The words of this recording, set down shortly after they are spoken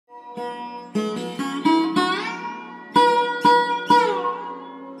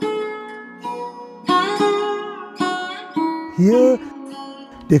Here,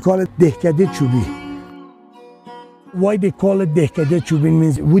 they call it Dehkade Choubin. Why they call it Dehkade Choubin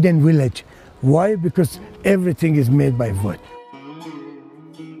means wooden village. Why? Because everything is made by wood.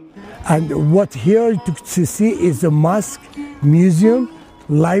 And what here to see is a mosque, museum,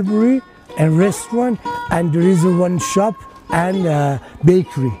 library, and restaurant, and there is one shop and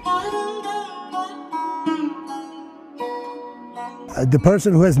bakery. The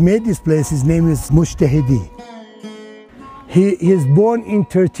person who has made this place, his name is Mojtahedi. He is born in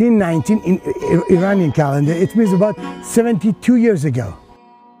 1319 in Iranian calendar. It means about 72 years ago.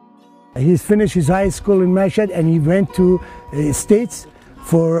 He's finished his high school in Mashhad and he went to States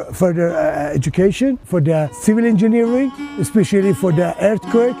for further education, for the civil engineering, especially for the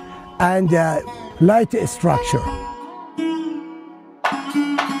earthquake and light structure.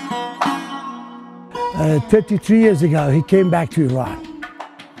 33 years ago, he came back to Iran.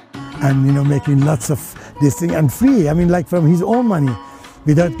 And, you know, making lots of this thing and free, I mean, like from his own money,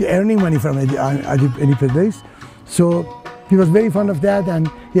 without earning money from any place. So he was very fond of that, and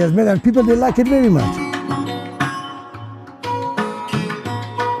he has made, and people, they like it very much.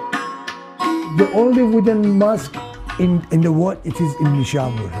 The only wooden mosque in the world, it is in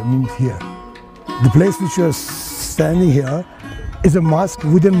Neishabour, I mean here. The place which we are standing here is a mosque,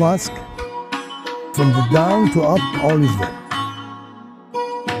 wooden mosque. From the down to up, all is there.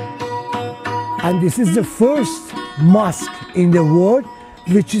 And this is the first mosque in the world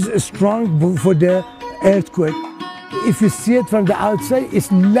which is strong for the earthquake. If you see it from the outside,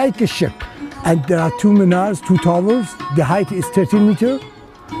 it's like a ship. And there are two minars, two towers. The height is 13 meters,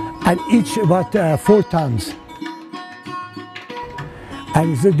 and each about 4 tons.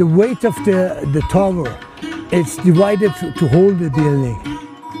 And so the weight of the tower, it's divided to hold the building.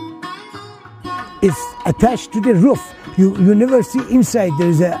 It's attached to the roof. You never see inside,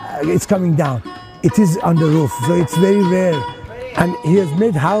 it's coming down. It is on the roof, so it's very rare. And he has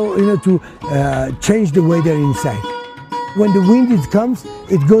made how, you know, to change the weather inside. When the wind comes,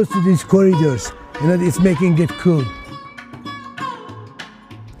 it goes to these corridors. You know, it's making it cool.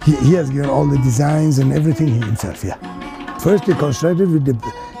 He has given all the designs and everything himself, yeah. First they constructed with the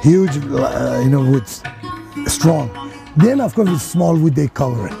huge, woods, strong. Then, of course, with small wood they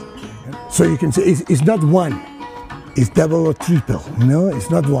cover it. So you can see it's not one, it's double or triple, you know, it's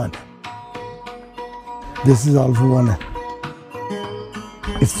not one. This is all for one.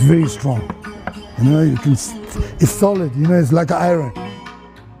 It's very strong, you know, it's solid, you know, it's like iron.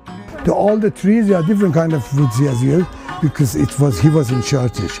 All the trees, there are different kind of woods he has used because he was in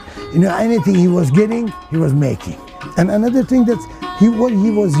shortage. You know, anything he was getting, he was making. And another thing that he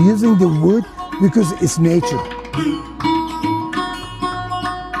was using the wood because it's nature.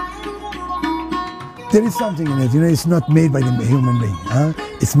 There is something in it, you know, it's not made by the human being,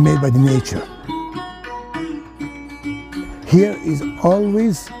 it's made by the nature. Here is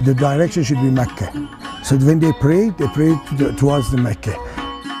always, the direction should be Mecca. So when they pray towards the Mecca.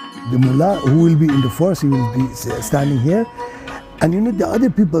 The mullah, who will be in the force, he will be standing here. And you know, the other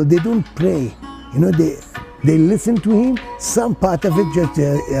people, they don't pray. You know, they listen to him, some part of it just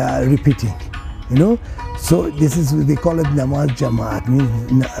repeating, you know. So this is, they call it namaz jamaat,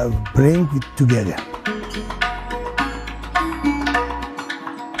 means praying together.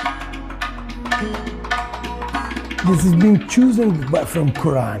 This is being chosen from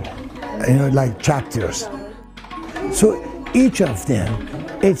Quran, you know, like chapters. So each of them,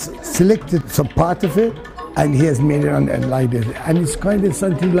 it's selected some part of it, and he has made it and like this. And it's kind of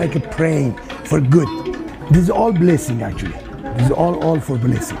something like a praying for good. This is all blessing, actually. This is all for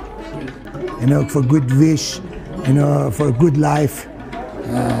blessing. You know, for good wish, you know, for a good life,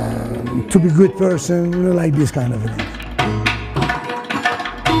 to be a good person, you know, like this kind of a thing.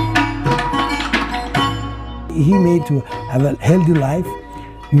 He made to have a healthy life,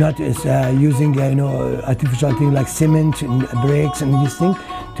 not as using, you know, artificial things like cement and bricks and these things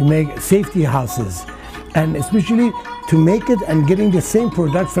to make safety houses. And especially to make it and getting the same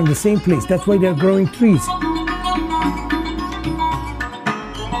product from the same place. That's why they're growing trees.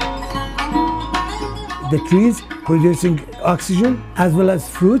 The trees producing oxygen as well as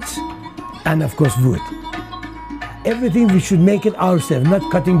fruits and of course wood. Everything we should make it ourselves, not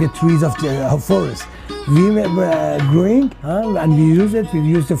cutting the trees of the forest. We growing and we use it, we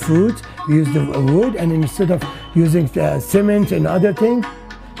use the fruits, we use the wood, and instead of using cement and other things,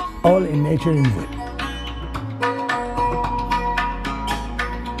 all in nature in wood.